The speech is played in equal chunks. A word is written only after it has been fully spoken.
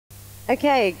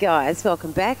Okay, guys,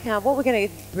 welcome back. What we're going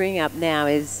to bring up now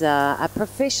is a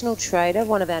professional trader,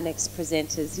 one of our next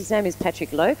presenters. His name is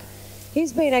Patrick Loke.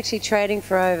 He's been actually trading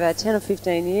for over 10 or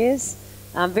 15 years,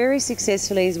 very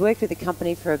successfully. He's worked with the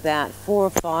company for about 4 or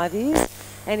 5 years,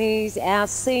 and he's our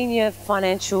senior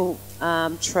financial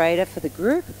trader for the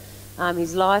group.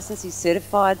 He's licensed, he's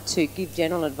certified to give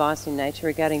general advice in nature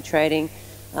regarding trading.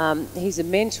 He's a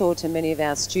mentor to many of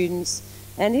our students,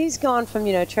 and he's gone from,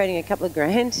 trading a couple of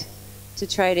grand to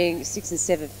trading 6 and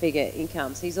 7 figure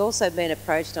incomes. He's also been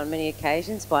approached on many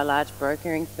occasions by large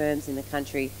brokering firms in the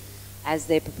country as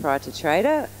their proprietor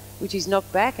trader, which he's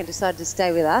knocked back and decided to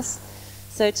stay with us.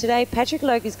 So today, Patrick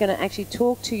Loke is going to actually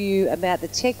talk to you about the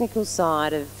technical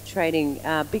side of trading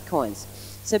Bitcoins.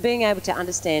 So being able to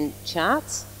understand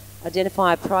charts,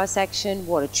 identify a price action,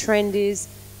 what a trend is,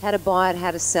 how to buy it,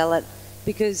 how to sell it,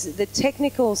 because the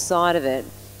technical side of it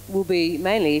will be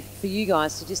mainly for you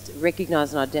guys to just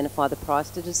recognise and identify the price,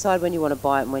 to decide when you want to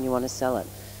buy it and when you want to sell it.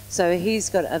 So he's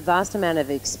got a vast amount of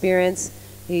experience.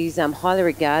 He's highly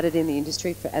regarded in the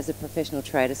industry as a professional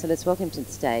trader. So let's welcome him to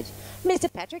the stage,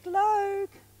 Mr. Patrick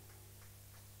Loke.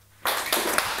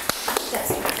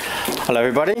 Hello,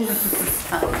 everybody.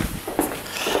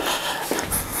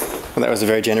 Well, that was a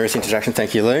very generous introduction.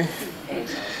 Thank you, Lou.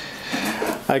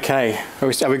 Okay,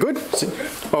 are we good?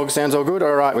 All sounds all good?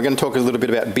 All right, we're going to talk a little bit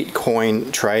about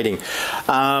Bitcoin trading.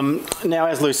 Now,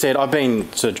 as Lou said, I've been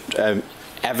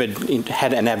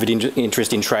had an avid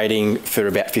interest in trading for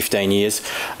about 15 years.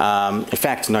 In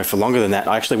fact, no, for longer than that.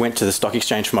 I actually went to the stock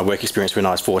exchange for my work experience when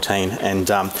I was 14, and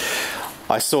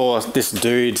I saw this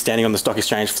dude standing on the stock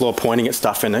exchange floor pointing at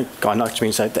stuff, and a guy knocked to me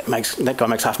and said, that guy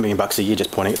makes $500,000 a year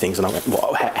just pointing at things. And I went,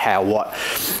 well, how, what?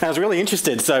 And I was really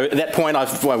interested. So at that point, I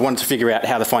wanted to figure out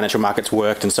how the financial markets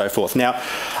worked and so forth. Now,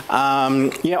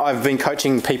 I've been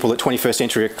coaching people at 21st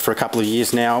Century for a couple of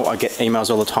years now. I get emails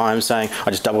all the time saying,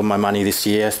 I just doubled my money this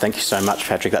year. Thank you so much,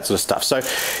 Patrick, that sort of stuff. So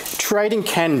trading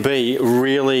can be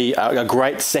really a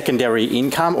great secondary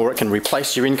income, or it can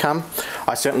replace your income.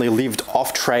 I certainly lived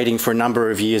off trading for a number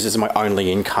of years as my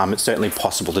only income. It's certainly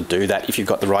possible to do that if you've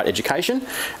got the right education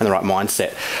and the right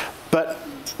mindset. But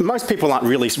most people aren't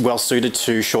really well suited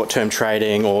to short-term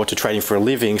trading or to trading for a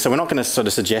living, so we're not going to sort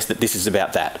of suggest that this is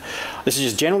about that. This is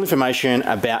just general information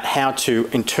about how to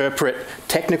interpret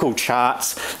technical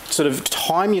charts, sort of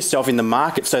time yourself in the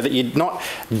market so that you're not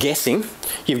guessing.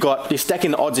 You're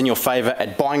stacking the odds in your favour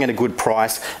at buying at a good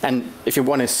price, and if you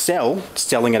want to sell,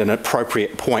 selling at an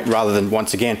appropriate point rather than,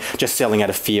 once again, just selling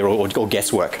out of fear or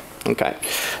guesswork. Okay,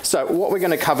 so what we're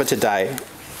going to cover today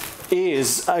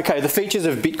is, the features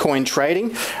of Bitcoin trading.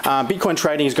 Bitcoin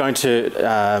trading is going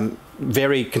to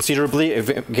vary considerably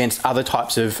against other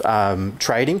types of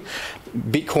trading.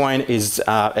 Bitcoin is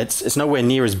it's nowhere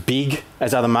near as big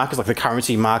as other markets. Like the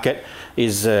currency market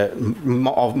is a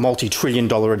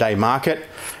multi-trillion-dollar a day market.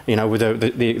 With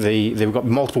they've got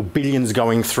multiple billions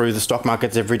going through the stock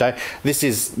markets every day. This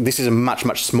is a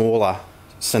much smaller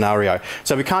scenario.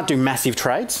 So we can't do massive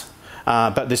trades,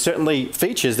 but there's certainly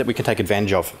features that we can take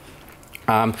advantage of.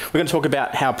 We're going to talk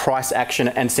about how price action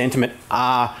and sentiment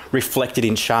are reflected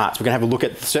in charts. We're going to have a look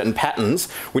at certain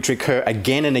patterns which occur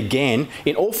again and again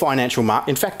in all financial markets.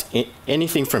 In fact,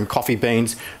 anything from coffee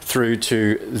beans through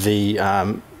to the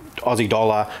Aussie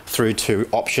dollar, through to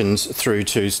options, through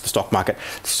to the stock market.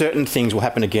 Certain things will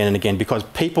happen again and again because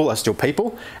people are still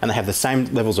people, and they have the same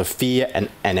levels of fear and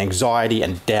anxiety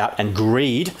and doubt and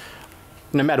greed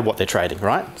no matter what they're trading,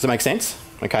 right? Does that make sense?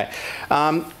 Okay.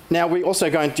 Now we're also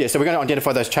going to, so we're going to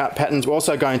identify those chart patterns. We're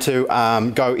also going to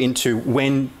go into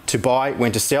when to buy,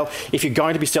 when to sell. If you're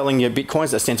going to be selling your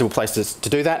Bitcoins, that's a sensible place to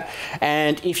do that.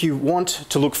 And if you want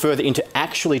to look further into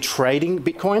actually trading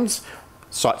Bitcoins,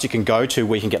 sites you can go to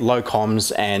where you can get low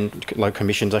comms and low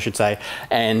commissions, I should say,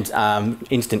 and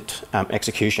instant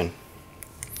execution.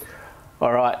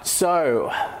 All right,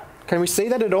 so can we see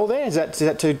that at all there? Is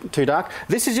that too dark?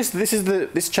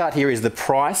 This chart here is the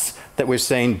price that we've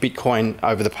seen Bitcoin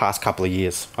over the past couple of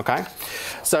years. Okay,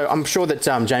 so I'm sure that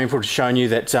Jamie would have shown you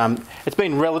that it's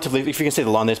been relatively, if you can see the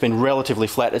line there, it's been relatively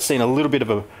flat. It's seen a little bit of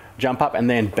a jump up and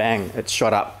then bang, it's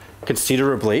shot up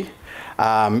considerably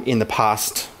in the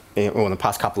past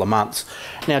couple of months.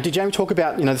 Now, did Jamie talk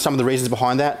about some of the reasons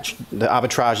behind that, the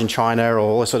arbitrage in China or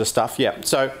all this sort of stuff? Yeah.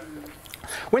 So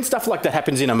when stuff like that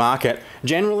happens in a market,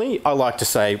 generally I like to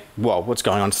say, well, what's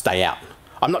going on? Stay out.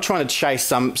 I'm not trying to chase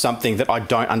something that I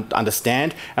don't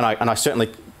understand, and I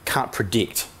certainly can't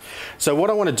predict. So what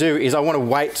I want to do is I want to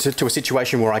wait to a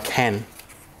situation where I can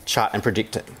chart and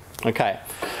predict it. Okay.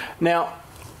 Now,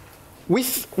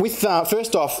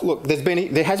 First off, look,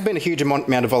 there has been a huge amount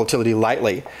of volatility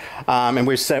lately, and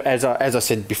as I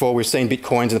said before, we've seen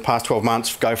bitcoins in the past 12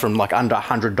 months go from like under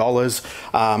 $100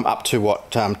 up to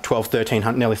what,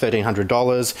 nearly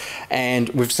 $1,300, and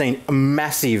we've seen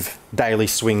massive daily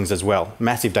swings as well,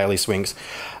 massive daily swings.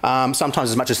 Sometimes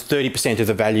as much as 30% of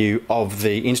the value of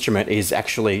the instrument is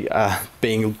actually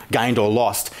being gained or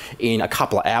lost in a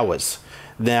couple of hours.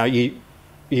 Now you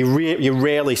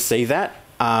rarely see that.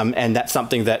 And that's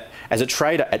something that, as a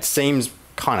trader, it seems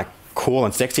kind of cool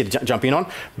and sexy to jump in on,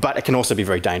 but it can also be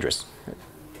very dangerous,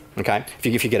 okay,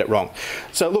 if you get it wrong.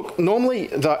 So look, normally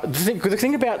the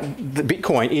thing about the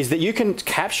Bitcoin is that you can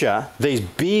capture these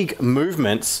big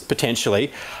movements,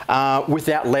 potentially,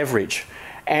 without leverage.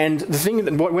 And the thing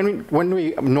that when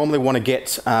we normally want to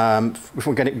get, if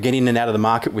we're going to get in and out of the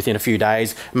market within a few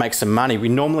days, make some money, we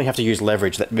normally have to use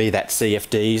leverage. Be that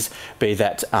CFDs, be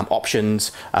that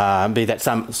options, be that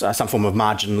some form of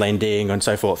margin lending, and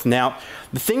so forth. Now,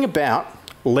 the thing about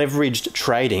leveraged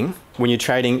trading, when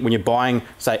you're buying,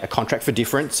 say, a contract for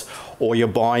difference, or you're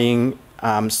buying,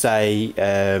 say,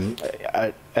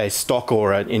 a stock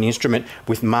or an instrument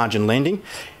with margin lending,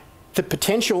 the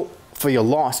potential for your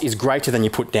loss is greater than you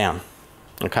put down,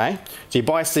 okay? So you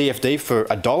buy a CFD for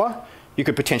 $1, you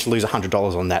could potentially lose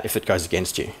 $100 on that if it goes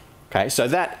against you, okay? So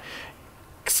that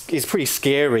is pretty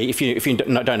scary if you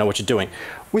don't know what you're doing.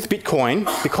 With Bitcoin,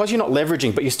 because you're not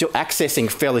leveraging, but you're still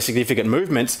accessing fairly significant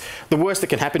movements, the worst that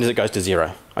can happen is it goes to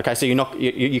zero, okay? So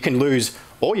you can lose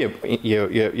all your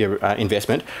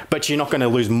investment, but you're not going to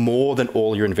lose more than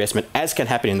all your investment, as can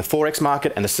happen in the Forex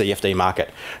market and the CFD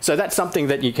market. So that's something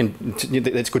that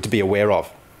that's good to be aware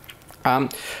of.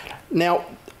 Now,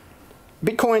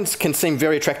 Bitcoins can seem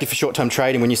very attractive for short-term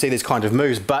trading when you see these kind of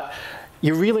moves, but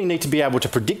you really need to be able to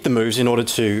predict the moves in order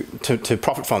to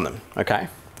profit from them, okay?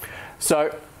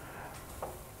 So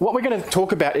what we're going to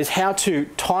talk about is how to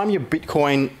time your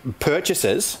Bitcoin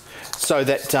purchases so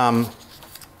that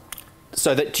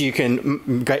you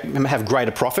can have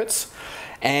greater profits,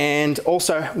 and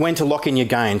also when to lock in your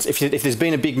gains. If there's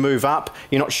been a big move up,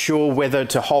 you're not sure whether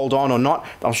to hold on or not,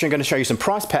 I'm going to show you some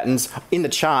price patterns in the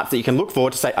chart that you can look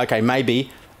for to say, okay, maybe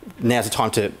now's the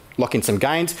time to lock in some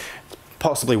gains,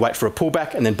 possibly wait for a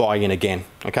pullback and then buy in again,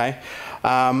 okay?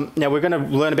 Now we're going to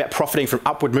learn about profiting from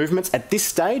upward movements. At this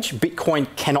stage, Bitcoin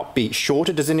cannot be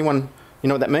shorted. Does anyone, you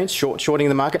know what that means? Shorting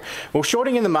the market? Well,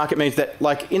 shorting in the market means that,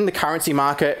 like in the currency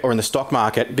market or in the stock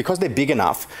market, because they're big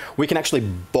enough, we can actually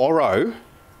borrow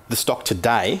the stock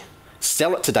today,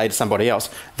 sell it today to somebody else,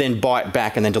 then buy it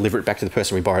back and then deliver it back to the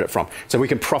person we borrowed it from. So we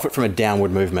can profit from a downward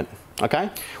movement. Okay?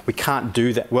 We can't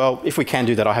do that. Well, if we can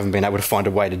do that, I haven't been able to find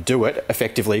a way to do it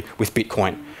effectively with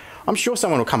Bitcoin. I'm sure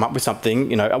someone will come up with something,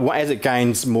 you know, as it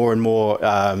gains more and more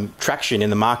traction in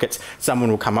the markets, someone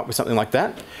will come up with something like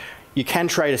that. You can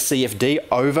trade a CFD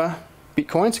over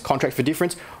Bitcoins, contract for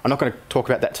difference. I'm not going to talk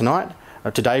about that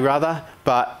today rather,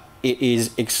 but it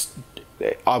is,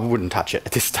 I wouldn't touch it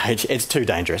at this stage. It's too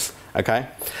dangerous, okay?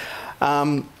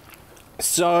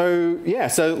 So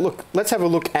look, let's have a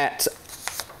look at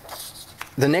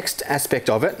the next aspect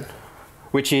of it,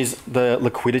 which is the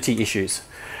liquidity issues.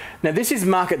 Now, this is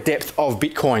market depth of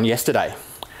Bitcoin yesterday.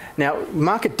 Now,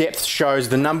 market depth shows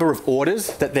the number of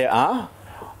orders that there are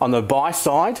on the buy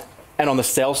side and on the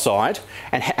sell side,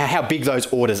 and how big those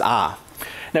orders are.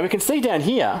 Now, we can see down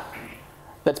here,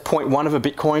 that's 0.1 of a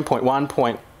Bitcoin,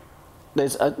 0.1,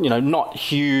 there's not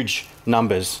huge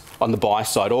numbers on the buy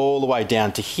side, all the way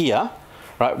down to here,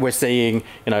 right? We're seeing,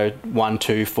 1,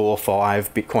 2, 4,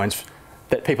 5 Bitcoins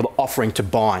that people are offering to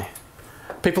buy.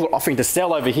 People are offering to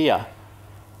sell over here.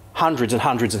 Hundreds and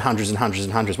hundreds and hundreds and hundreds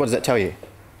and hundreds. What does that tell you?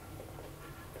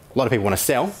 A lot of people want to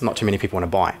sell, not too many people want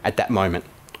to buy at that moment,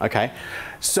 okay?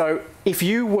 So if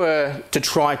you were to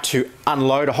try to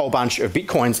unload a whole bunch of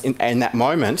Bitcoins in that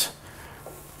moment,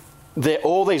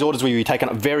 all these orders will be taken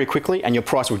up very quickly and your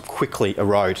price would quickly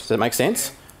erode. Does that make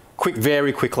sense?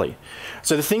 Very quickly.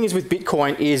 So the thing is with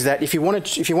Bitcoin is that if you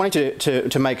wanted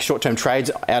to make short-term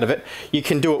trades out of it, you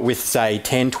can do it with, say,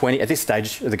 10, 20, at this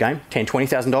stage of the game, $10,000,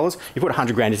 $20,000. You put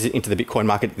 100 grand into the Bitcoin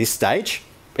market at this stage,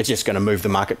 it's just going to move the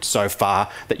market so far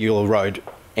that you'll erode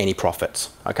any profits.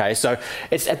 Okay, so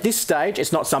it's at this stage,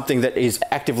 it's not something that is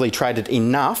actively traded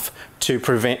enough to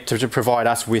provide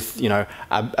us with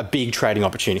a big trading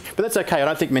opportunity. But that's okay. I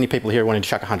don't think many people here are wanting to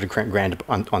chuck 100 grand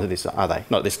onto this, are they?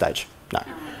 Not at this stage. No.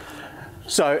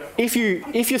 So if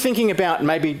you're thinking about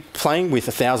maybe playing with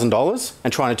 $1,000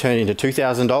 and trying to turn it into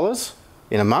 $2,000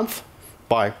 in a month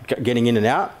by getting in and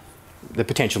out, the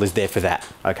potential is there for that.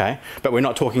 Okay, but we're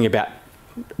not talking about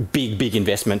big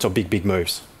investments or big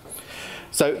moves.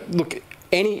 So look,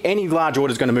 any large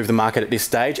order is going to move the market at this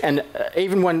stage, and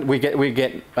even when we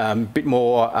get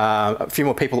a few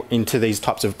more people into these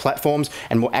types of platforms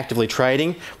and more actively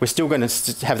trading, we're still going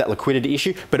to have that liquidity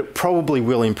issue, but it probably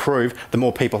will improve the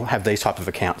more people have these type of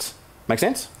accounts. Make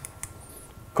sense?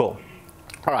 Cool.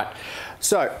 All right.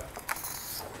 So,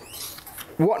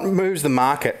 what moves the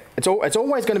market? It's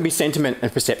always going to be sentiment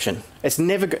and perception. It's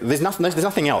never. There's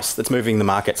nothing else that's moving the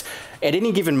markets. At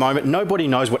any given moment, nobody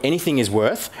knows what anything is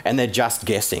worth, and they're just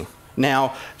guessing.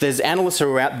 Now, there's analysts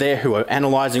who are out there who are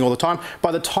analysing all the time.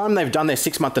 By the time they've done their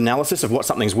 6-month analysis of what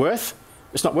something's worth,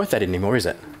 it's not worth that anymore, is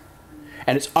it?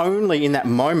 And it's only in that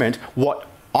moment what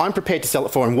I'm prepared to sell it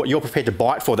for and what you're prepared to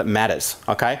buy it for that matters.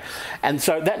 Okay, and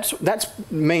so that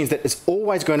means that it's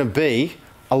always going to be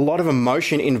a lot of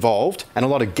emotion involved and a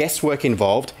lot of guesswork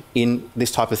involved in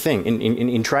this type of thing,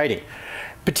 in trading,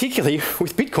 particularly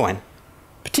with Bitcoin.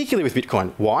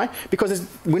 Why? Because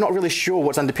we're not really sure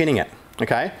what's underpinning it,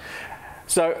 okay?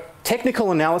 So technical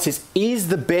analysis is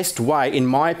the best way, in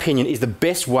my opinion, is the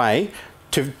best way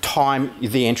to time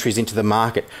the entries into the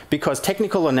market, because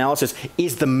technical analysis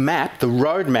is the map, the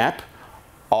roadmap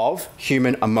of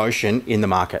human emotion in the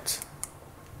markets.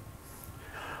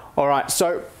 All right,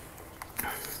 so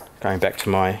going back to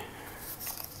my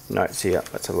notes here,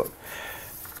 let's have a look.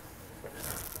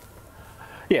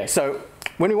 Yeah, so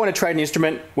when we want to trade an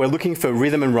instrument, we're looking for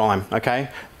rhythm and rhyme, okay?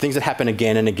 Things that happen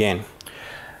again and again.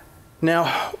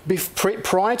 Now,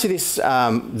 prior to this,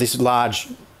 this large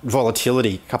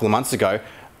volatility a couple of months ago,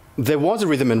 there was a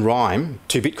rhythm and rhyme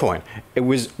to Bitcoin. It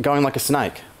was going like a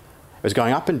snake. It was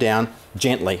going up and down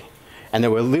gently. And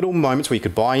there were little moments where you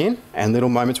could buy in and little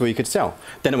moments where you could sell.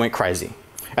 Then it went crazy.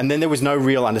 And then there was no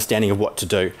real understanding of what to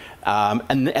do.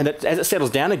 And as it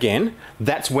settles down again,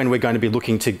 that's when we're going to be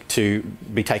looking to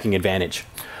be taking advantage.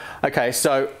 Okay,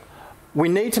 so we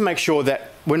need to make sure that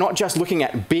we're not just looking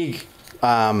at big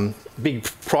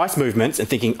price movements and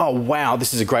thinking, oh, wow,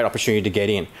 this is a great opportunity to get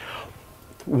in.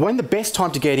 When the best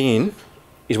time to get in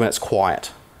is when it's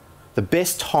quiet. The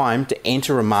best time to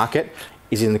enter a market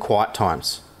is in the quiet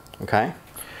times, okay?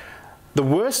 The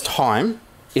worst time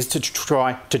is to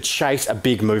try to chase a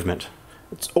big movement.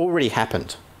 It's already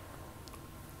happened.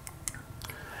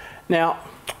 Now,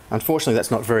 unfortunately,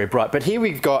 that's not very bright, but here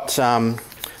we've got,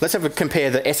 let's compare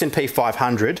the S&P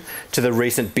 500 to the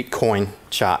recent Bitcoin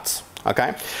charts,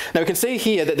 okay? Now, we can see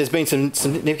here that there's been some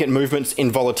significant movements in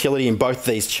volatility in both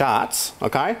these charts,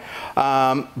 okay?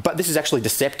 But this is actually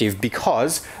deceptive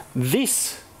because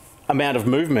this amount of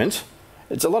movement,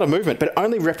 it's a lot of movement, but it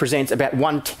only represents about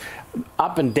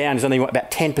up and down is only about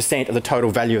 10% of the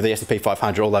total value of the S&P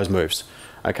 500, all those moves,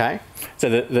 okay? So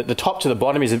the top to the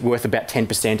bottom is worth about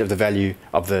 10% of the value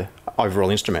of the overall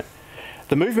instrument.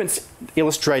 The movements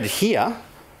illustrated here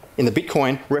in the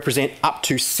Bitcoin represent up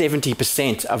to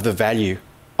 70% of the value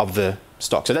of the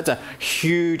stock. So that's a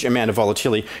huge amount of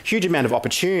volatility, huge amount of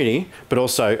opportunity, but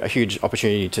also a huge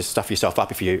opportunity to stuff yourself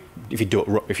up if you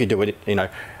do it, you know,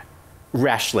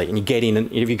 rashly, and you get in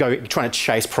and if you go trying to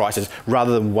chase prices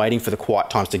rather than waiting for the quiet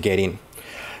times to get in.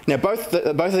 Now both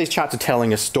of these charts are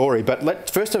telling a story, but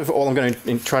first of all I'm going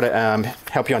to try to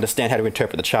help you understand how to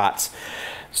interpret the charts.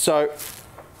 So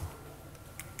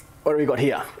what have we got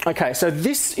here? Okay, so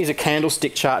this is a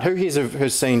candlestick chart. Who here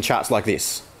has seen charts like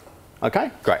this?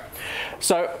 Okay, great.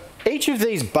 So each of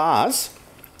these bars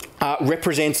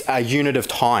represents a unit of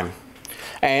time.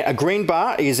 And a green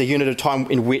bar is a unit of time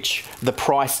in which the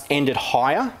price ended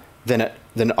higher than it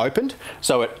opened.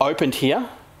 So it opened here,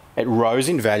 it rose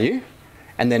in value,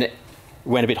 and then it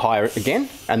went a bit higher again,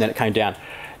 and then it came down.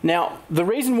 Now, the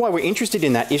reason why we're interested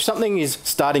in that, if something is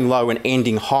starting low and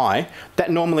ending high, that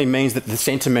normally means that the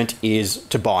sentiment is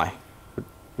to buy.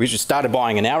 We just started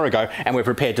buying an hour ago, and we're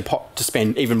prepared to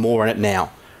spend even more on it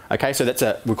now. Okay, so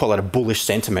we call it a bullish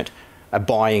sentiment, a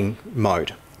buying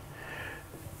mode.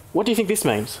 What do you think this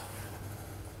means?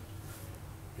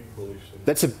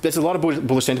 That's a lot of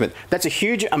bullish sentiment. That's a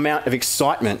huge amount of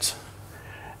excitement.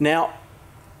 Now,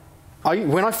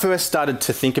 when I first started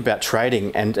to think about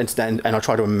trading and I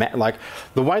try to like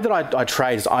the way that I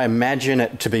trade is I imagine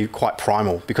it to be quite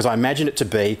primal, because I imagine it to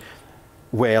be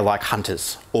where like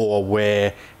hunters or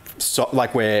where this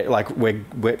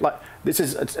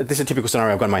is a typical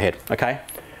scenario I've got in my head. Okay,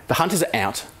 the hunters are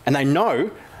out and they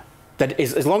know that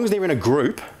as long as they're in a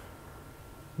group,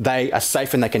 they are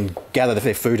safe and they can gather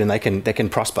their food and they can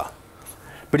prosper.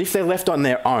 But if they're left on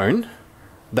their own,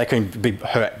 they can be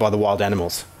hurt by the wild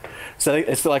animals. So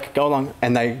it's like go along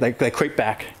and they creep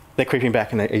back. They're creeping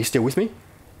back and are you still with me?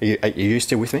 Are you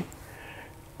still with me?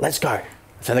 Let's go.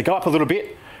 So they go up a little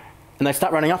bit and they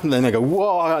start running up and then they go,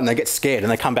 whoa, and they get scared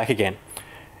and they come back again.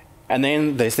 And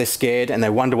then they're scared and they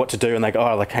wonder what to do and they go,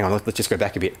 oh, like, hang on, let's just go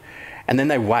back a bit. And then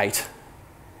they wait.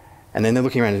 And then they're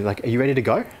looking around and like, are you ready to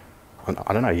go?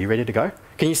 I don't know, are you ready to go?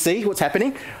 Can you see what's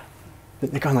happening?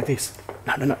 They're going like this.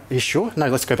 No, are you sure? No,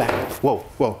 let's go back.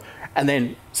 Whoa. And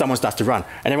then someone starts to run.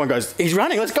 And everyone goes, he's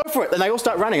running, let's go for it. And they all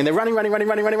start running. And they're running. And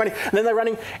then they're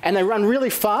running. And they run really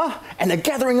far. And they're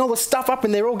gathering all the stuff up.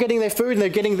 And they're all getting their food. And they're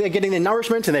getting their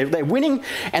nourishment. And they're winning.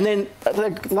 And then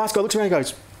the last guy looks around and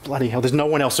goes, bloody hell, there's no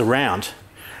one else around.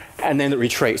 And then it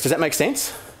retreats. Does that make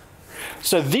sense?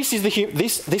 So this is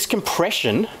this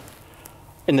compression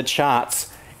in the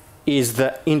charts is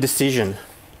the indecision.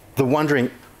 The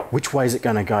wondering, which way is it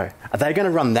going to go? Are they going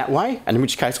to run that way? And in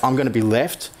which case, I'm going to be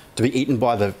left to be eaten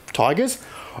by the tigers,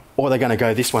 or they're going to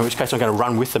go this way, in which case I'm going to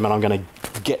run with them and I'm going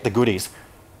to get the goodies,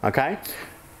 okay?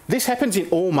 This happens in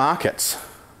all markets,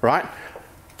 right?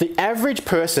 The average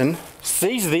person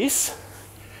sees this,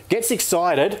 gets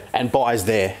excited and buys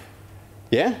there,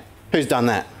 yeah? Who's done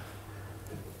that?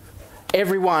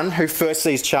 Everyone who first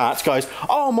sees charts goes,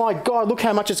 oh my God, look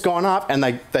how much it's gone up, and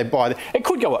they buy. It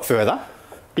could go up further.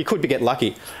 You could get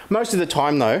lucky. Most of the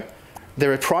time though,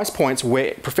 there are price points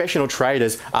where professional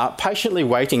traders are patiently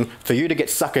waiting for you to get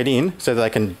suckered in so that they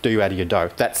can do you out of your dough.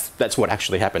 That's what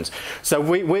actually happens. So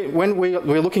when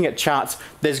we're looking at charts,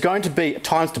 there's going to be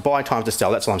times to buy, times to sell.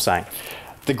 That's what I'm saying.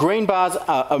 The green bars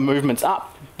are movements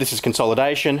up. This is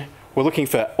consolidation. We're looking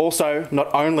for also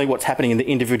not only what's happening in the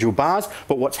individual bars,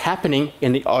 but what's happening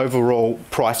in the overall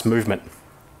price movement.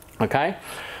 Okay?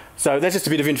 So that's just a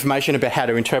bit of information about how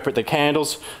to interpret the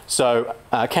candles. So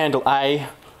candle A,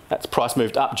 that's price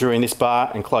moved up during this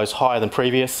bar and closed higher than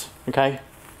previous, okay?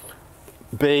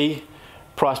 B,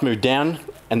 price moved down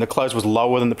and the close was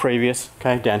lower than the previous,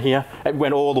 okay, down here. It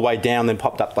went all the way down, then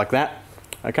popped up like that,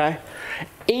 okay?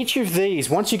 Each of these,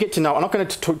 once you get to know, I'm not going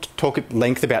to talk at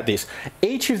length about this.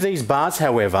 Each of these bars,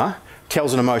 however,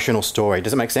 tells an emotional story.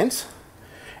 Does it make sense?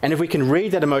 And if we can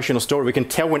read that emotional story, we can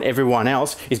tell when everyone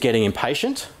else is getting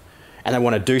impatient and they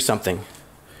want to do something.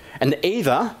 And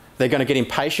either they're going to get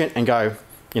impatient and go,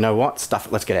 you know what, stuff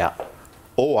it, let's get out.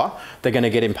 Or they're going to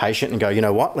get impatient and go, you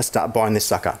know what, let's start buying this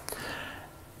sucker.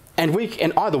 And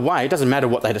either way, it doesn't matter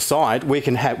what they decide, we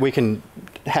can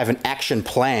have an action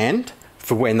planned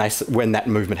for when that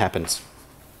movement happens.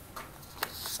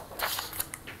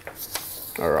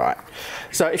 All right.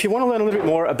 So if you want to learn a little bit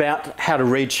more about how to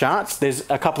read charts, there's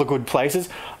a couple of good places.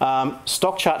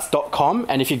 Stockcharts.com,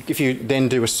 and if you then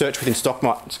do a search within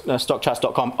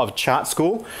stockcharts.com of Chart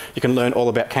School, you can learn all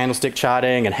about candlestick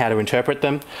charting and how to interpret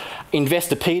them.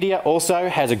 Investopedia also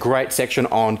has a great section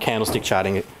on candlestick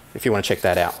charting if you want to check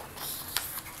that out.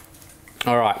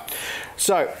 All right.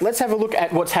 So let's have a look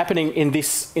at what's happening in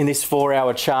this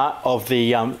 4-hour chart of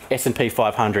the S&P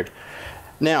 500.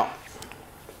 Now,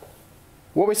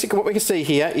 what we can see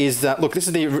here is that, look, this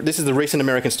is the recent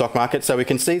American stock market. So we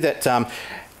can see that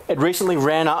it recently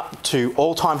ran up to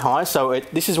all-time highs. So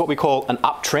this is what we call an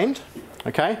uptrend.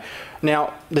 Okay.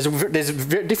 Now there's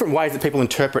different ways that people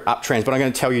interpret uptrends, but I'm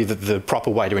going to tell you the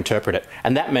proper way to interpret it.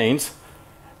 And that means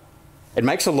it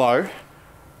makes a low,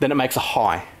 then it makes a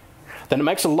high, then it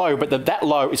makes a low, but that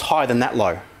low is higher than that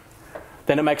low.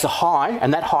 Then it makes a high,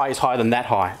 and that high is higher than that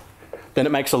high. Then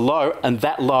it makes a low, and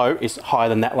that low is higher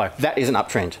than that low. That is an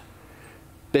uptrend.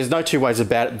 There's no two ways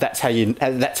about it. That's how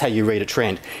you read a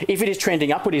trend. If it is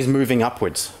trending upward, it is moving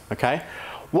upwards. Okay.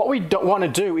 What we don't want to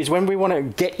do is when we want to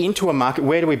get into a market,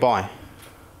 where do we buy?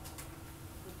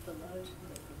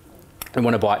 We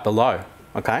want to buy at the low.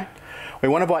 Okay. We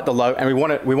want to buy at the low, and we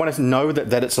want to know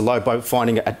that it's a low by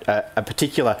finding a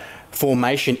particular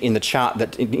formation in the chart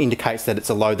that indicates that it's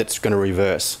a low that's going to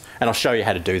reverse. And I'll show you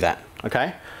how to do that.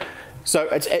 Okay. So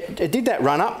it did that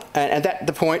run up, and at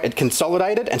the point it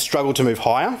consolidated and struggled to move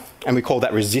higher, and we call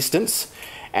that resistance.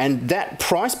 And that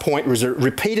price point was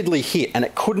repeatedly hit, and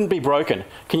it couldn't be broken.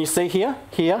 Can you see here,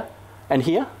 here, and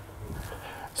here?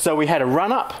 So we had a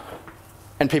run up,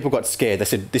 and people got scared. They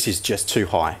said, this is just too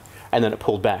high, and then it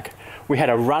pulled back. We had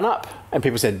a run up, and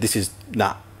people said, this is,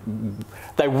 nah.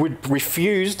 They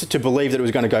refused to believe that it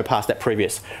was going to go past that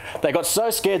previous. They got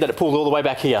so scared that it pulled all the way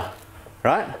back here,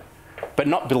 right? But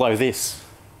not below this,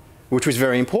 which was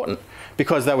very important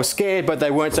because they were scared, but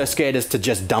they weren't so scared as to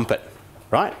just dump it,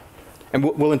 right? And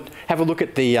we'll have a look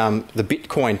at the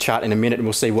Bitcoin chart in a minute, and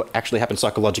we'll see what actually happened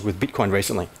psychologically with Bitcoin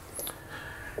recently.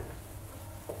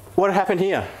 What happened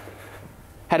here?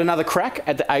 Had another crack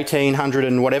at the 1800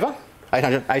 and whatever,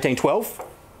 1812,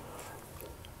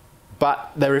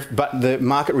 but the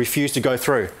market refused to go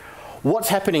through. What's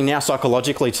happening now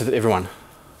psychologically to everyone?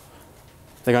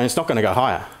 They're going, it's not going to go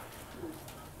higher.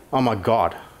 Oh my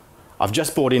God, I've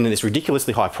just bought in at this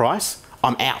ridiculously high price,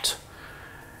 I'm out.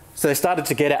 So they started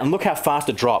to get out, and look how fast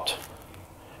it dropped.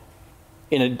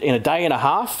 In a day and a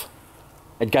half,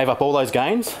 it gave up all those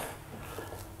gains.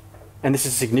 And this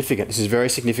is significant. This is very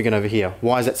significant over here.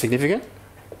 Why is that significant?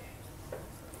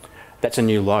 That's a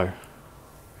new low.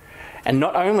 And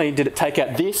not only did it take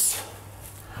out this,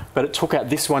 but it took out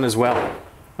this one as well.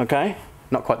 Okay?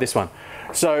 Not quite this one.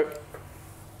 So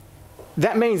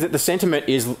that means that the sentiment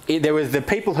is, there were the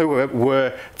people who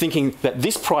were thinking that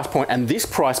this price point and this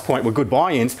price point were good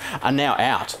buy-ins are now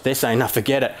out. They're saying, no,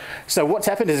 forget it. So what's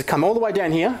happened is it's come all the way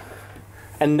down here,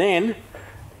 and then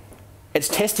it's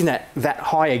testing that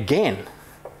high again.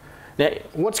 Now,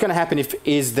 what's going to happen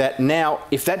is that now,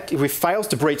 if it fails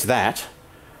to breach that,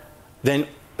 then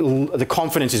the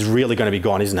confidence is really going to be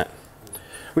gone, isn't it?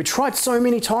 We tried so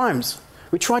many times.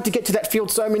 We tried to get to that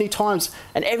field so many times,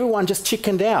 and everyone just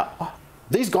chickened out. Oh,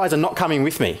 these guys are not coming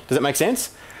with me. Does that make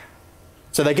sense?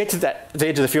 So they get to the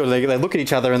edge of the field, they look at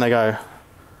each other and they go,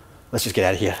 let's just get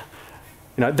out of here.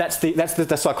 You know, that's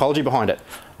the psychology behind it.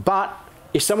 But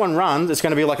if someone runs, it's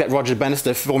going to be like that Roger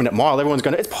Bannister 4-minute mile. Everyone's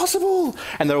going to, it's possible,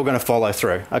 and they're all going to follow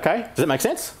through. Okay? Does that make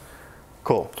sense?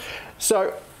 Cool.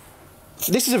 So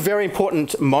this is a very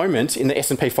important moment in the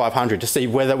S&P 500 to see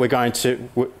whether we're going to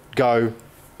go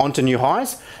onto new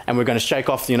highs and we're going to shake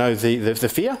off, you know, the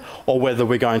fear, or whether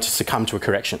we're going to succumb to a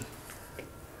correction.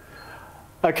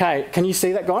 Okay, can you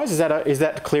see that, guys? Is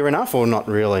that clear enough or not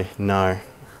really? No.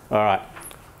 All right.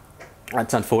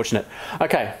 That's unfortunate.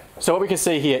 Okay, so what we can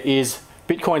see here is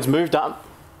Bitcoin's moved up,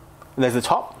 and there's the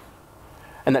top,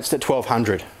 and that's at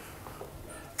 1200.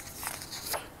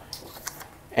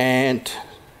 And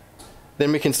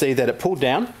then we can see that it pulled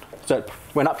down. So it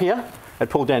went up here, it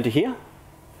pulled down to here.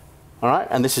 All right,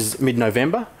 and this is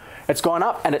mid-November. It's gone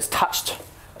up and it's touched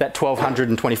that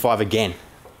 1225 again.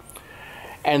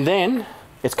 And then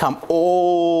it's come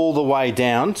all the way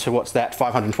down to what's that,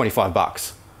 525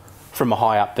 bucks from a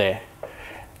high up there.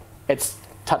 It's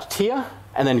touched here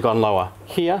and then gone lower.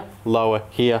 Here, lower,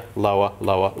 here, lower,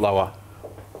 lower, lower.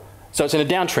 So it's in a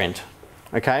downtrend,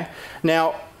 okay?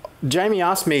 Now, Jamie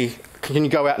asked me, can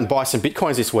you go out and buy some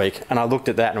Bitcoins this week? And I looked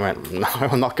at that and went, no,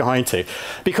 I'm not going to.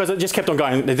 Because it just kept on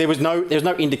going. There was no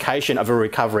indication of a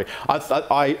recovery.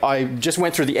 I just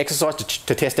went through the exercise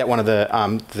to test out one of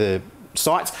the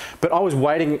sites, but I was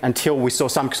waiting until we saw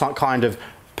some kind of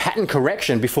pattern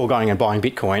correction before going and buying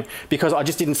Bitcoin, because I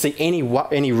just didn't see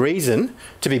any reason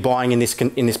to be buying in this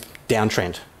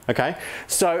downtrend, okay?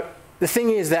 So the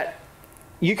thing is that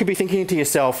you could be thinking to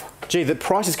yourself, gee, the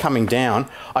price is coming down.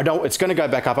 It's going to go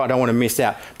back up. I don't want to miss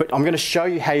out. But I'm going to show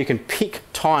you how you can pick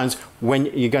times when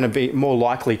you're going to be more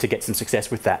likely to get some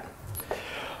success with that.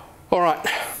 All right.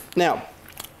 Now,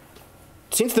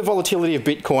 since the volatility of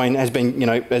Bitcoin has been, you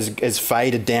know, has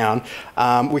faded down,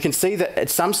 we can see that at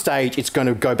some stage it's going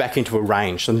to go back into a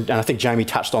range. And I think Jamie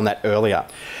touched on that earlier.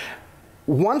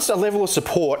 Once a level of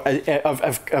support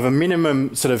of a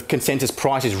minimum sort of consensus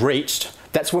price is reached,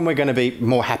 that's when we're going to be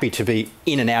more happy to be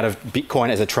in and out of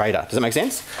Bitcoin as a trader. Does that make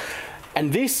sense?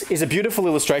 And this is a beautiful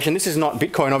illustration. This is not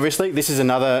Bitcoin, obviously. This is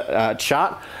another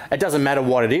chart. It doesn't matter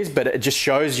what it is, but it just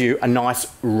shows you a nice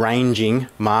ranging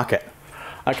market.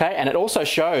 Okay, and it also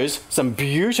shows some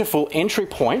beautiful entry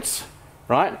points,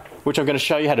 right, which I'm going to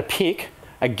show you how to pick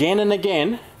again and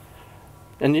again.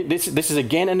 And this is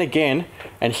again and again,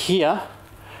 and here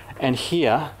and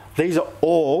here. These are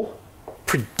all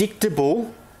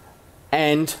predictable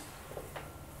and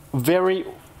very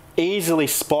easily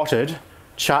spotted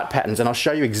chart patterns, and I'll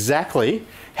show you exactly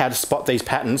how to spot these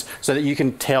patterns so that you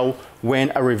can tell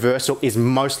when a reversal is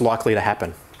most likely to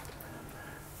happen.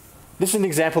 This is an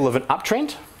example of an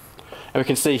uptrend, and we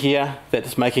can see here that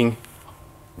it's making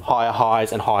higher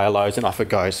highs and higher lows, and off it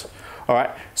goes. All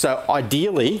right, so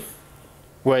ideally,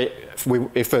 for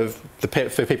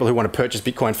people who want to purchase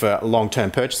Bitcoin for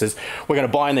long-term purchases, we're going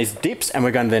to buy in these dips and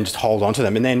we're going to then just hold on to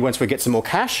them. And then once we get some more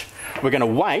cash, we're going to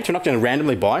wait. We're not going to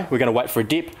randomly buy. We're going to wait for a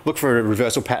dip, look for a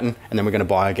reversal pattern, and then we're going to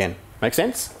buy again. Make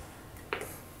sense?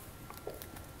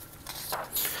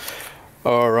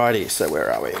 Alrighty, so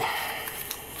where are we?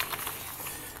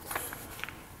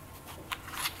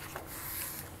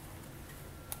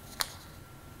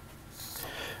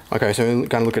 Okay, so we're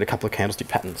going to look at a couple of candlestick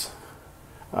patterns.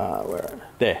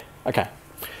 There, okay.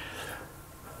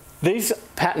 These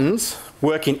patterns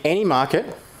work in any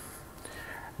market.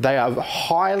 They are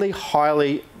highly,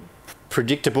 highly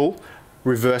predictable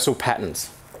reversal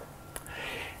patterns.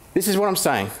 This is what I'm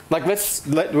saying. Like,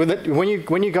 when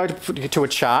you go to a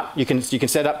chart, you can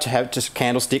set up to have just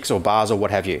candlesticks or bars or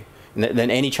what have you. And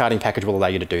then any charting package will allow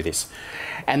you to do this.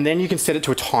 And then you can set it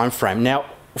to a time frame. Now,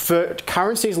 for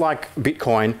currencies like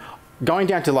Bitcoin, going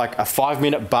down to like a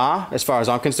 5-minute bar, as far as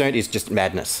I'm concerned, is just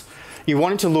madness. You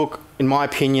want it to look, in my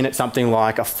opinion, at something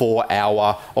like a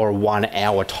 4-hour or a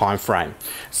 1-hour time frame.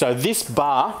 So this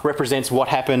bar represents what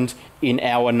happened in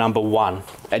hour number 1.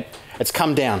 It's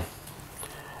come down,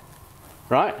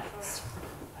 right?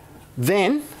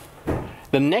 Then,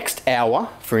 the next hour,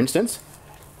 for instance,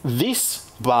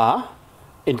 this bar,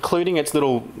 including its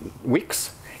little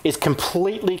wicks, is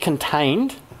completely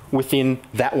contained within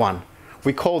that one.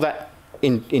 We call that,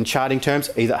 in charting terms,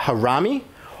 either harami,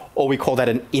 or we call that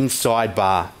an inside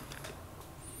bar.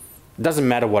 It doesn't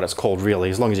matter what it's called really,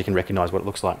 as long as you can recognise what it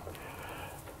looks like.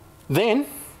 Then,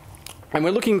 and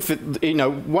we're looking for,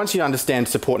 once you understand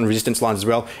support and resistance lines as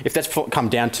well, if that's come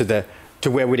down to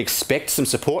where we'd expect some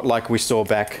support, like we saw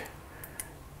back,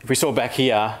 if we saw back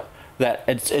here, that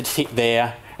it's hit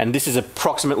there, and this is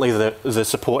approximately the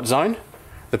support zone,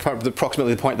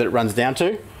 approximately the point that it runs down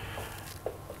to.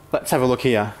 Let's have a look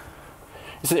here.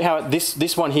 You see how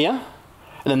this one here,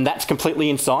 and then that's completely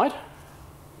inside,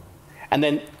 and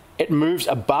then it moves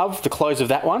above the close of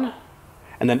that one,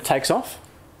 and then it takes off,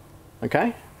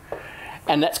 okay?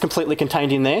 And that's completely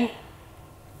contained in there,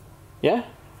 yeah?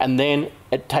 And then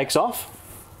it takes off.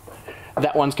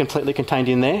 That one's completely contained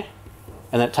in there,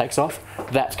 and then it takes off.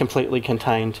 That's completely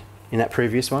contained in that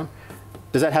previous one.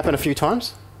 Does that happen a few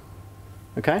times?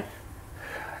 Okay?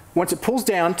 Once it pulls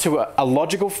down to a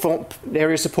logical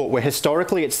area of support where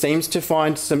historically it seems to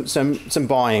find some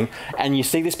buying, and you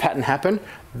see this pattern happen,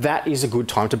 that is a good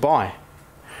time to buy.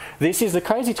 This is the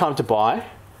crazy time to buy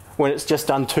when it's just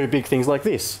done 2 big things like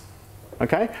this.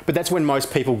 Okay? But that's when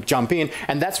most people jump in,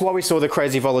 and that's why we saw the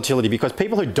crazy volatility, because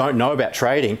people who don't know about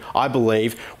trading, I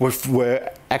believe,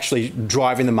 were actually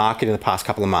driving the market in the past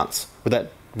couple of months.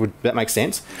 Would that make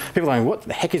sense? People are going, what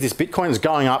the heck is this? Bitcoin is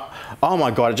going up. Oh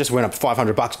my God, it just went up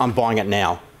 $500. I'm buying it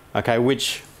now. Okay,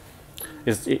 which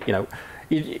is,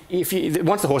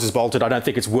 once the horse is bolted, I don't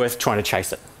think it's worth trying to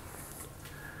chase it.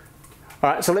 All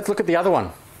right, so let's look at the other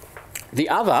one. The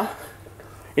other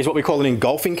is what we call an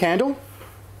engulfing candle,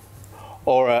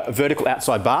 or a vertical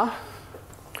outside bar.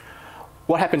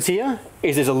 What happens here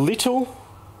is there's a little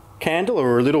candle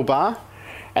or a little bar,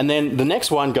 and then the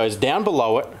next one goes down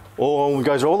below it, or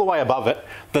goes all the way above it,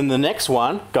 then the next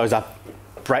one goes up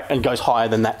and goes higher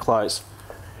than that close.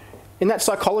 In that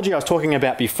psychology I was talking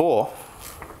about before,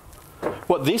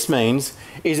 what this means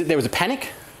is that there was a panic.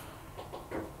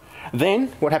 Then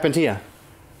what happened here?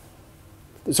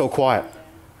 It's all quiet.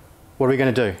 What are we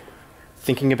going to do?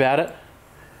 Thinking about it.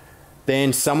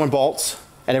 Then someone bolts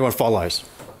and everyone follows.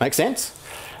 Make sense?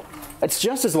 It's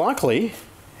just as likely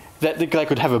that they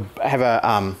could have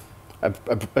a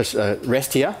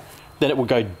rest here, then it will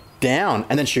go down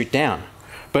and then shoot down.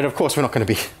 But of course we're not going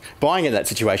to be buying in that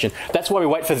situation. That's why we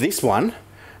wait for this one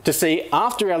to see,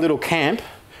 after our little camp,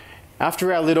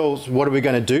 after our little what are we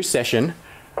going to do session,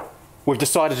 we've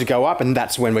decided to go up, and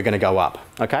that's when we're going to go up,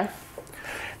 okay?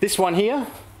 This one here,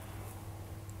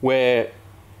 we're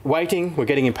waiting, we're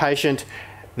getting impatient,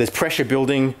 there's pressure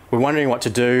building, we're wondering what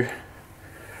to do.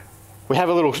 We have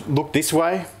a little look this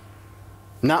way.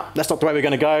 No, that's not the way we're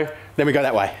going to go. Then we go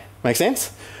that way. Make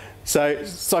sense? So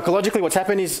psychologically what's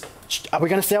happened is, are we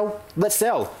going to sell? Let's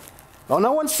sell. Oh,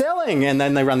 no one's selling. And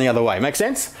then they run the other way. Make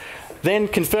sense? Then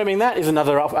confirming that is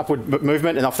another upward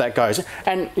movement, and off that goes.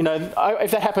 And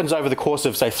if that happens over the course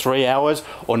of, say, 3 hours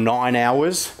or 9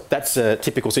 hours, that's a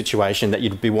typical situation that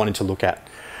you'd be wanting to look at.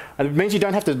 And it means you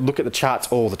don't have to look at the charts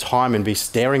all the time and be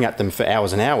staring at them for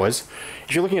hours and hours.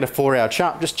 If you're looking at a 4-hour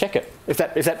chart, just check it. If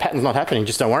that pattern's not happening,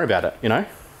 just don't worry about it,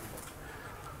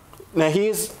 Now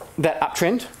here's that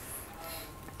uptrend.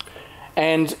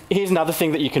 And here's another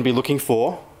thing that you can be looking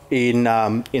for in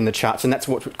the charts, and that's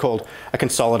what's called a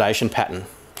consolidation pattern,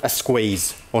 a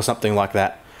squeeze or something like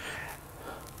that.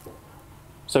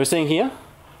 So we're seeing here,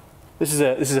 this is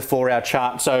a 4-hour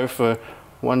chart. So for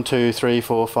 1, 2, 3,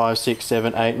 4, 5, 6,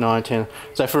 7, 8, 9, 10.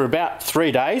 So for about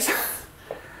 3 days,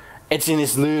 it's in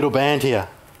this little band here.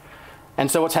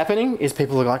 And so what's happening is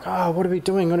people are like, oh, what are we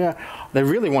doing? They're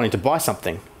really wanting to buy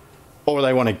something, or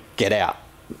they want to get out,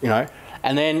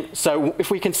 And then, so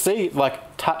if we can see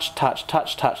like touch, touch,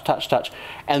 touch, touch, touch, touch,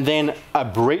 and then a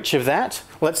breach of that,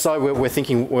 let's say we're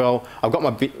thinking, well, I've got my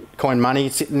Bitcoin money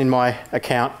sitting in my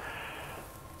account,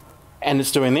 and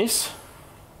it's doing this.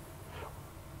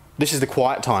 This is the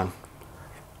quiet time,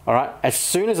 all right? As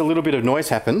soon as a little bit of noise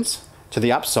happens to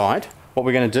the upside, what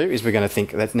we're going to do is we're going to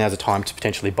think that now's the time to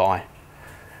potentially buy.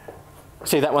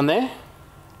 See that one there?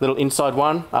 Little inside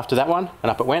one after that one, and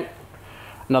up it went.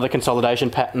 Another consolidation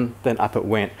pattern, then up it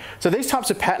went. So these types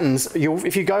of patterns,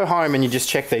 if you go home and you just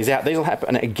check these out, these will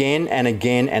happen again and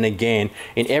again and again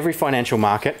in every financial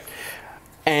market.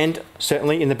 and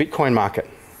certainly in the Bitcoin market.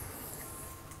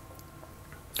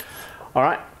 All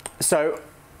right, so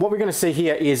what we're going to see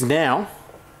here is now,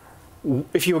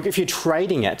 if you're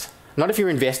trading it, not if you're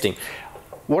investing.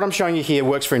 What I'm showing you here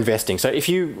works for investing. So if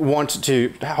you want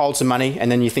to hold some money and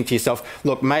then you think to yourself,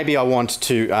 look, maybe I want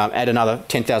to add another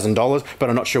 $10,000, but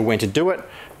I'm not sure when to do it,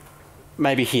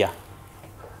 maybe here,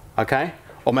 okay?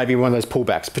 Or maybe one of those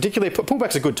pullbacks. Particularly,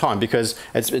 pullback's a good time because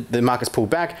the market's pulled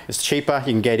back, it's cheaper,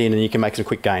 you can get in and you can make some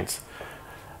quick gains.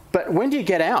 But when do you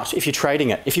get out if you're trading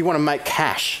it? If you want to make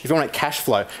cash, if you want to make cash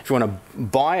flow, if you want to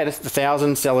buy it at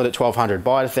 1,000, sell it at 1,200,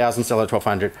 buy it at 1,000, sell it at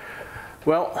 1,200,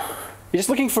 well, you're just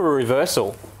looking for a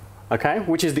reversal, okay,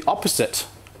 which is the opposite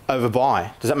of a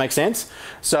buy. Does that make sense?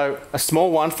 So a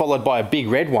small one followed by a big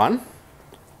red one,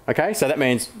 okay, so that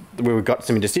means we got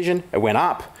some indecision, it went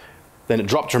up, then it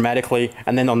dropped dramatically,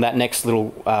 and then on that next little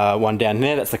one down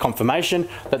there, that's the confirmation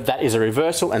that that is a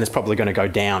reversal and it's probably going to go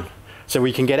down. So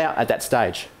we can get out at that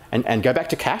stage and go back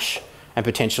to cash and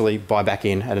potentially buy back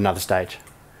in at another stage.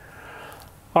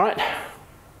 All right,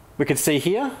 we can see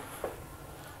here,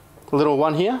 a little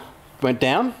one here, went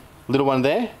down, little one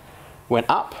there, went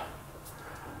up.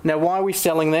 Now, why are we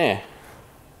selling there?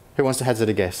 Who wants to hazard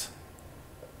a guess?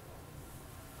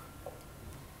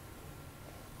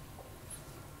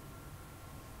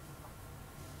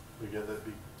 We got that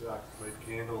big dark red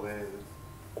candle there.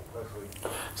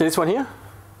 See this one here?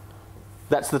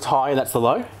 That's the high and that's the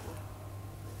low.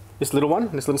 This little one,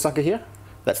 this little sucker here,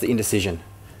 that's the indecision.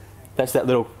 That's that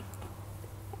little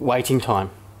waiting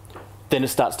time. Then it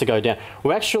starts to go down.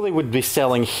 We actually would be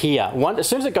selling here. As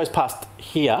soon as it goes past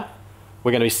here,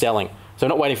 we're going to be selling. So we're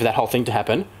not waiting for that whole thing to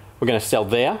happen. We're going to sell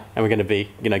there, and we're going to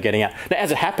be, getting out. Now, as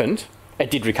it happened,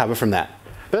 it did recover from that,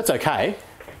 but that's okay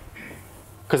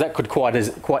because that could quite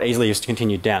easily just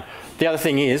continue down. The other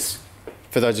thing is,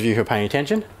 for those of you who are paying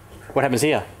attention, what happens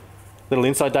here? Little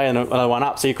inside day and another one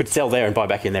up, so you could sell there and buy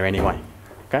back in there anyway.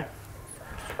 Okay.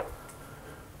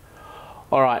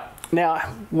 All right. Now,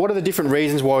 what are the different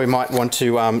reasons why we might want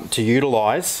to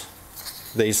utilise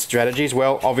these strategies?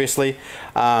 Well, obviously,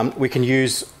 we can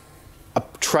use a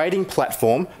trading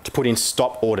platform to put in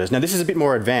stop orders. Now, this is a bit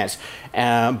more advanced,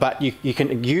 but you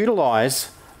can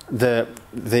utilise the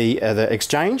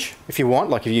exchange if you want,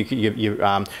 like if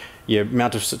your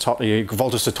Vault of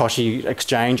Satoshi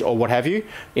exchange or what have you,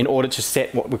 in order to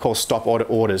set what we call stop order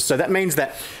orders. So that means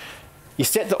that you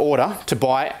set the order to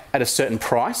buy at a certain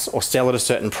price or sell at a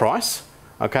certain price,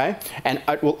 okay? And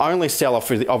it will only sell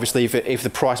obviously if the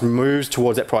price moves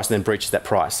towards that price and then breaches that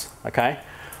price, okay?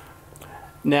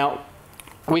 Now,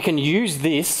 we can use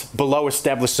this below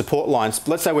established support lines.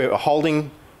 Let's say we're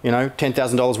holding,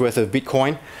 $10,000 worth of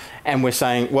Bitcoin, and we're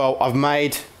saying, well, I've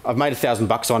made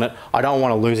 $1,000 on it. I don't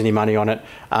want to lose any money on it.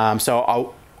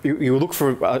 So you look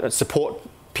for a support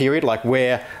period, like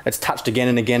where it's touched again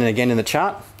and again and again in the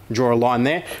chart. Draw a line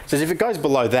there. So if it goes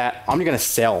below that, I'm going to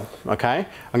sell. Okay,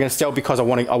 I'm going to sell because I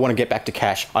want to get back to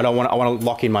cash. I want to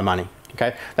lock in my money.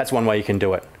 Okay, that's one way you can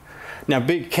do it. Now,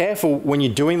 be careful when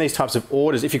you're doing these types of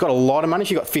orders. If you've got a lot of money, if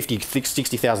you've got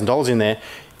 $60,000 in there,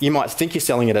 you might think you're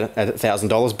selling it at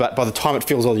 $1,000, but by the time it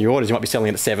fills all your orders, you might be selling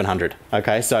it at 700.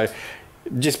 Okay, so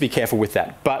just be careful with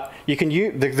that. But you can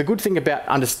use the good thing about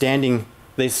understanding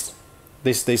these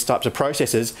types of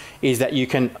processes is that you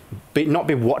can not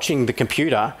be watching the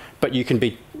computer, but you can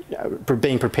be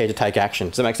being prepared to take action.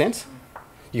 Does that make sense?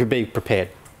 You can be prepared.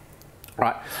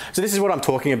 Right, so this is what I'm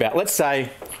talking about. Let's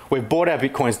say we've bought our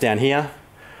Bitcoins down here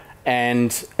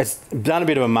and it's done a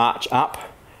bit of a march up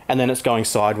and then it's going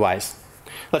sideways.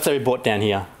 Let's say we bought down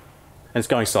here and it's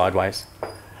going sideways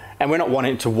and we're not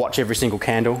wanting to watch every single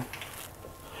candle.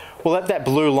 Well, at that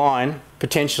blue line,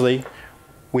 potentially,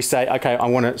 we say, okay, I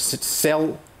want to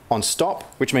sell on stop,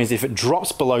 which means if it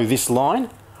drops below this line,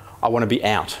 I want to be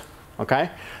out,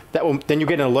 okay? Then you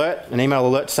get an email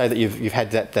alert to say that you've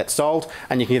had that sold,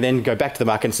 and you can then go back to the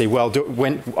market and see, well, I'm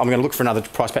going to look for another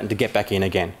price pattern to get back in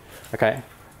again, okay?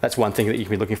 That's one thing that you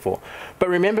can be looking for. But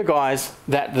remember, guys,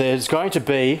 that there's going to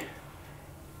be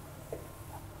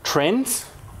trends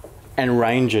and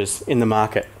ranges in the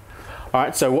market. All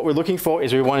right, so what we're looking for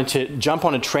is we wanted to jump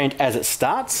on a trend as it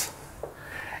starts,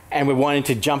 and we're wanting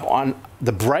to jump on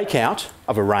the breakout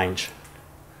of a range.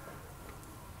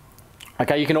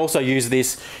 Okay, you can also use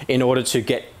this in order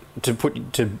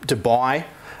to buy,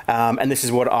 and this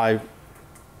is what I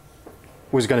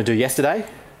was going to do yesterday,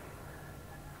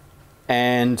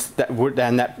 and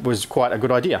that was quite a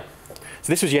good idea.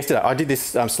 So this was yesterday. I did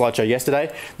this slideshow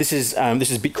yesterday. This is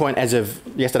Bitcoin as of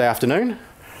yesterday afternoon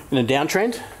in a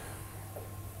downtrend.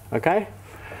 Okay,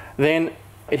 then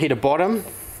it hit a bottom,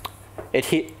 it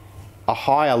hit a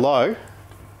higher low,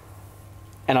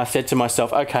 and I said to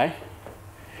myself, okay,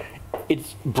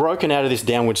 it's broken out of this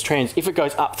downwards trend. If it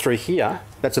goes up through here,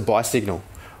 that's a buy signal.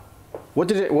 What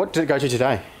did it go to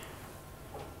today?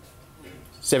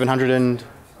 700 and...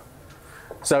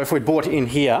 So if we bought in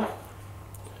here,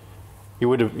 you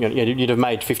would have, you'd have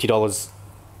made $50,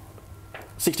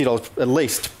 $60 at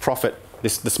least profit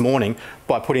this morning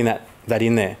by putting that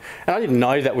in there. And I didn't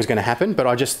know that was going to happen, but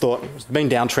I just thought it's been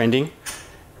downtrending.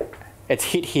 It's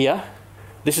hit here.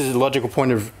 This is a logical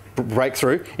point of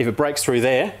breakthrough. If it breaks through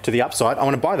there to the upside, I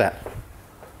want to buy that.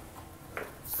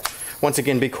 Once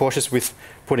again, be cautious with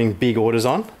putting big orders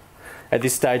on. At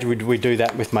this stage, we do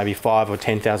that with maybe $5,000 or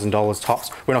 $10,000 tops.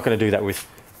 We're not going to do that with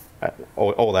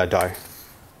all our dough.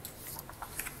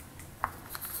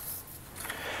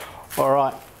 All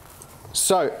right.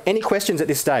 So, any questions at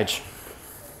this stage?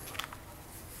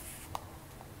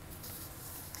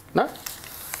 No?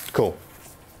 Cool.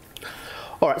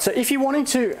 All right. So, if you wanted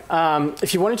to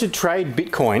trade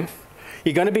Bitcoin,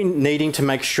 you're going to be needing to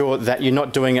make sure that you're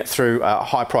not doing it through a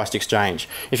high-priced exchange.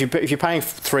 If you're paying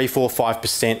 3, 4,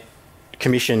 5%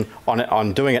 commission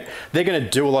on doing it, they're going to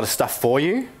do a lot of stuff for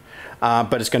you,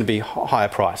 but it's going to be higher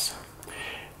price.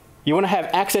 You want to have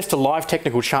access to live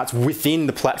technical charts within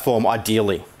the platform,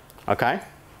 ideally. Okay.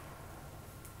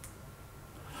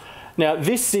 Now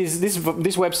this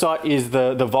website is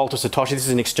the Vault of Satoshi. This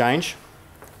is an exchange.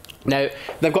 Now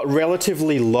they've got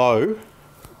relatively low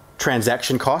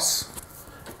transaction costs,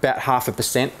 about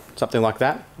 0.5%, something like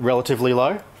that. Relatively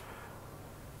low.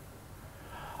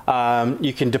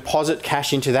 You can deposit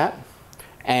cash into that,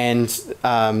 and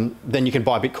then you can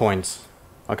buy Bitcoins,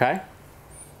 okay?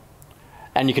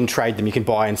 And you can trade them. You can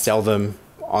buy and sell them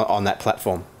on that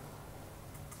platform.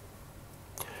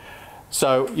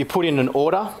 So you put in an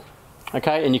order,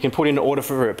 okay, and you can put in an order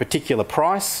for a particular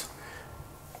price,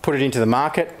 put it into the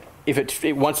market. If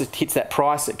once it hits that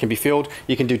price, it can be filled.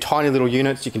 You can do tiny little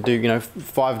units. You can do,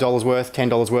 $5 worth,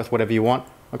 $10 worth, whatever you want,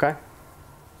 okay?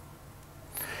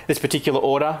 This particular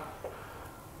order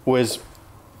was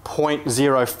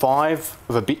 0.05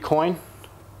 of a Bitcoin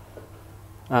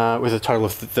with a total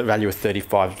of the value of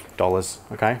 $35,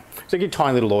 okay? So you get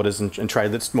tiny little orders and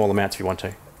trade that small amounts if you want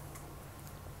to.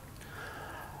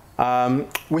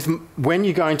 When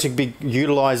you're going to be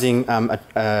utilising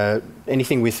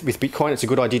anything with Bitcoin, it's a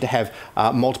good idea to have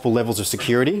multiple levels of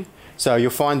security. So you'll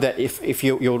find that if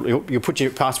you'll put your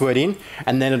password in,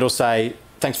 and then it'll say,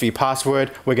 thanks for your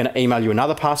password, we're going to email you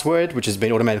another password, which has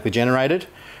been automatically generated,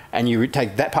 and you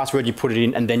take that password, you put it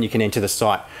in, and then you can enter the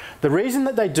site. The reason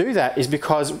that they do that is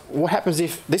because what happens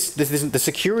if the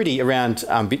security around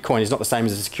Bitcoin is not the same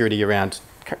as the security around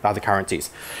other currencies.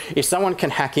 If someone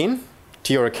can hack in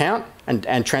to your account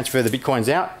and transfer the Bitcoins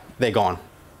out, they're gone.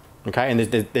 Okay, and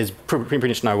there's pretty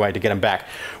much no way to get them back,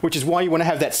 which is why you want to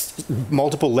have that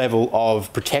multiple level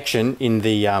of protection in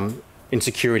the in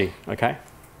security. Okay.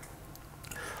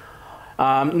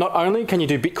 Not only can you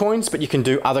do Bitcoins, but you can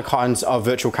do other kinds of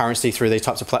virtual currency through these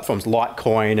types of platforms,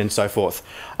 Litecoin and so forth.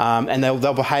 And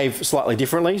they'll behave slightly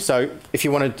differently. So if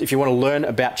you want to learn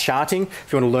about charting,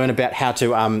 if you want to learn about how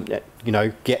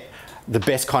to get the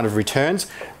best kind of returns,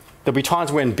 there'll be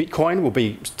times when Bitcoin will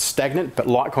be stagnant, but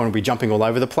Litecoin will be jumping all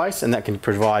over the place, and that can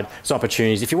provide some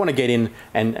opportunities if you want to get in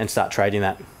and start trading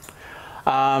that.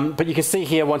 But you can see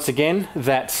here once again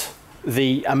that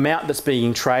the amount that's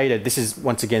being traded, this is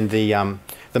once again the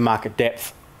market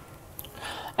depth,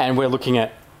 and we're looking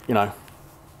at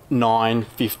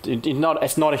 950.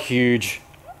 It's not a huge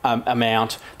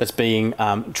amount that's being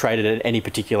traded at any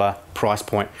particular price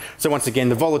point. So once again,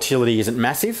 the volatility isn't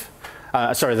massive.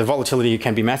 The volatility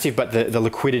can be massive, but the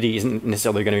liquidity isn't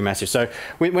necessarily going to be massive. So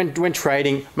when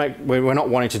trading, we're not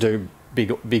wanting to do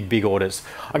big orders.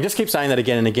 I just keep saying that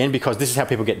again and again because this is how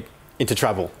people get into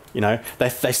trouble.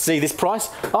 They see this price.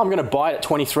 Oh, I'm going to buy it at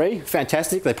 23.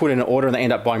 Fantastic. They put in an order and they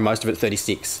end up buying most of it at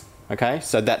 36. Okay,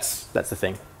 so that's the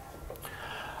thing.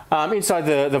 Inside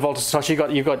the Vault of Satoshi,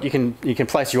 you can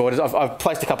place your orders. I've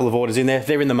placed a couple of orders in there.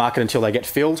 They're in the market until they get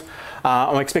filled.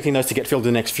 I'm expecting those to get filled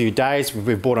in the next few days.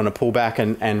 We've bought on a pullback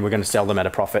and we're going to sell them at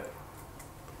a profit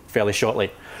fairly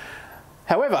shortly.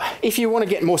 However, if you want to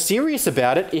get more serious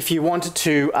about it, if you want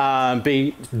to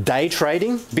be day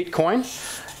trading Bitcoin,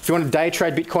 if you want to day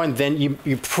trade Bitcoin, then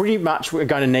you pretty much are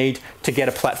going to need to get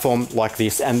a platform like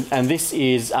this. And this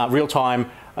is real-time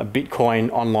Bitcoin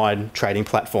online trading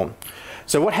platform.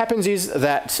 So what happens is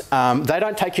that they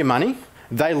don't take your money.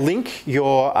 They link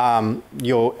your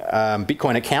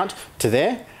Bitcoin account to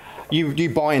there. You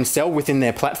buy and sell within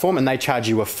their platform, and they charge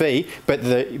you a fee, but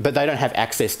they don't have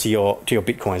access to your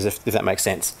Bitcoins, if that makes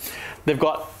sense. They've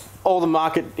got all the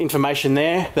market information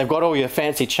there. They've got all your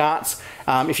fancy charts.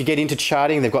 If you get into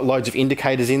charting, they've got loads of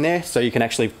indicators in there, so you can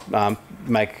actually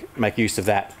make use of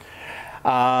that.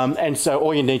 And so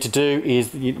all you need to do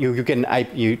is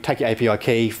you take your API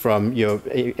key from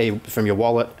your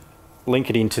wallet, link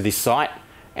it into this site,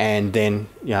 and then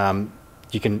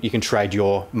you can trade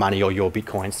your money or your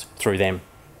bitcoins through them.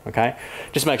 Okay,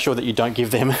 just make sure that you don't give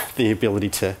them the ability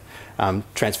to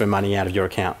transfer money out of your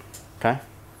account. Okay,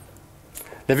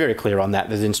 they're very clear on that.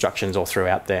 There's instructions all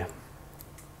throughout there.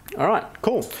 All right,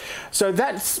 cool. So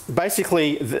that's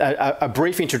basically a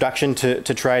brief introduction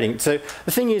to trading. So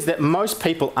the thing is that most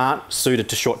people aren't suited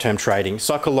to short-term trading.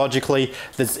 Psychologically,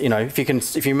 there's,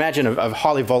 if you imagine a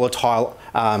highly volatile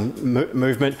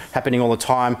movement happening all the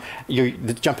time, you're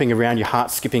jumping around, your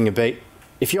heart's skipping a beat.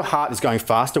 If your heart is going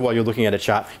faster while you're looking at a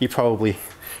chart, you probably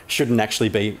shouldn't actually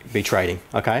be trading.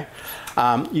 Okay,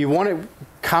 you want to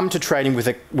come to trading with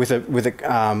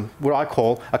what I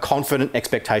call a confident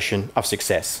expectation of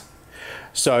success.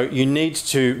 So you need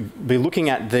to be looking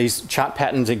at these chart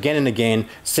patterns again and again,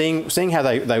 seeing how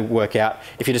they work out.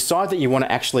 If you decide that you want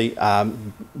to actually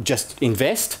just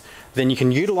invest, then you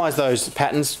can utilize those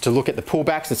patterns to look at the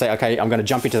pullbacks and say, okay, I'm going to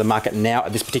jump into the market now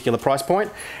at this particular price point,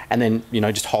 and then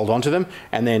just hold on to them,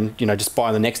 and then just buy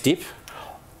on the next dip.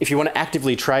 If you want to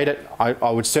actively trade it, I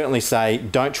would certainly say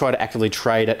don't try to actively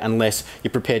trade it unless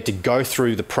you're prepared to go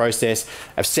through the process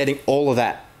of setting all of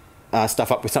that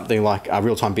stuff up with something like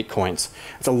real-time bitcoins.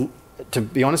 To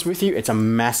be honest with you, it's a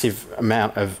massive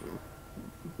amount of,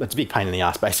 it's a big pain in the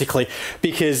ass basically,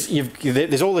 because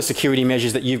there's all the security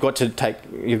measures that you've got to take.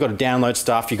 You've got to download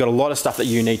stuff. You've got a lot of stuff that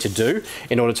you need to do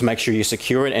in order to make sure you're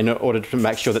secure it and in order to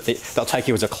make sure that they'll take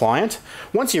you as a client.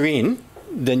 Once you're in,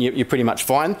 then you're pretty much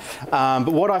fine.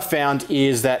 But what I found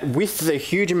is that with the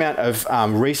huge amount of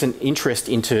recent interest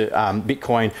into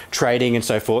Bitcoin trading and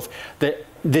so forth, that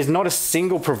there's not a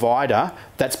single provider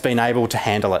that's been able to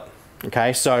handle it.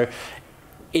 Okay, so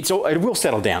it will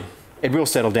settle down. It will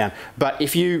settle down. But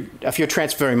if you're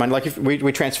transferring money, like if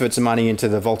we transferred some money into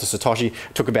the Vault of Satoshi,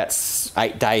 it took about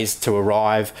 8 days to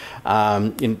arrive.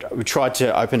 We tried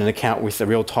to open an account with a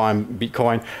real-time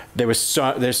Bitcoin.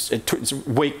 It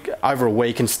took over a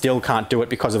week and still can't do it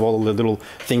because of all the little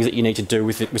things that you need to do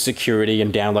with it, with security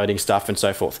and downloading stuff and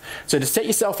so forth. So to set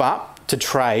yourself up to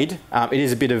trade, it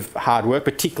is a bit of hard work,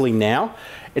 particularly now.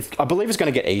 I believe it's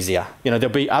going to get easier. There'll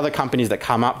be other companies that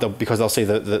come up because they'll see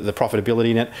the profitability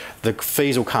in it. The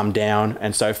fees will come down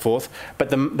and so forth. But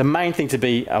the main thing to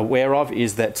be aware of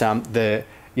is that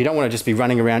you don't want to just be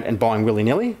running around and buying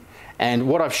willy-nilly. And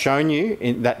what I've shown you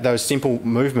in those simple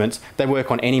movements, they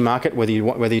work on any market, whether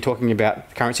you're talking about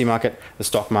the currency market, the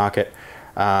stock market,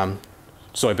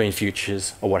 soybean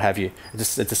futures, or what have you.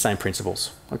 It's the same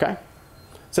principles. Okay.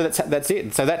 So that's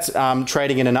it. So that's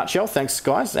trading in a nutshell. Thanks,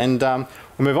 guys, and we'll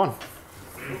move on.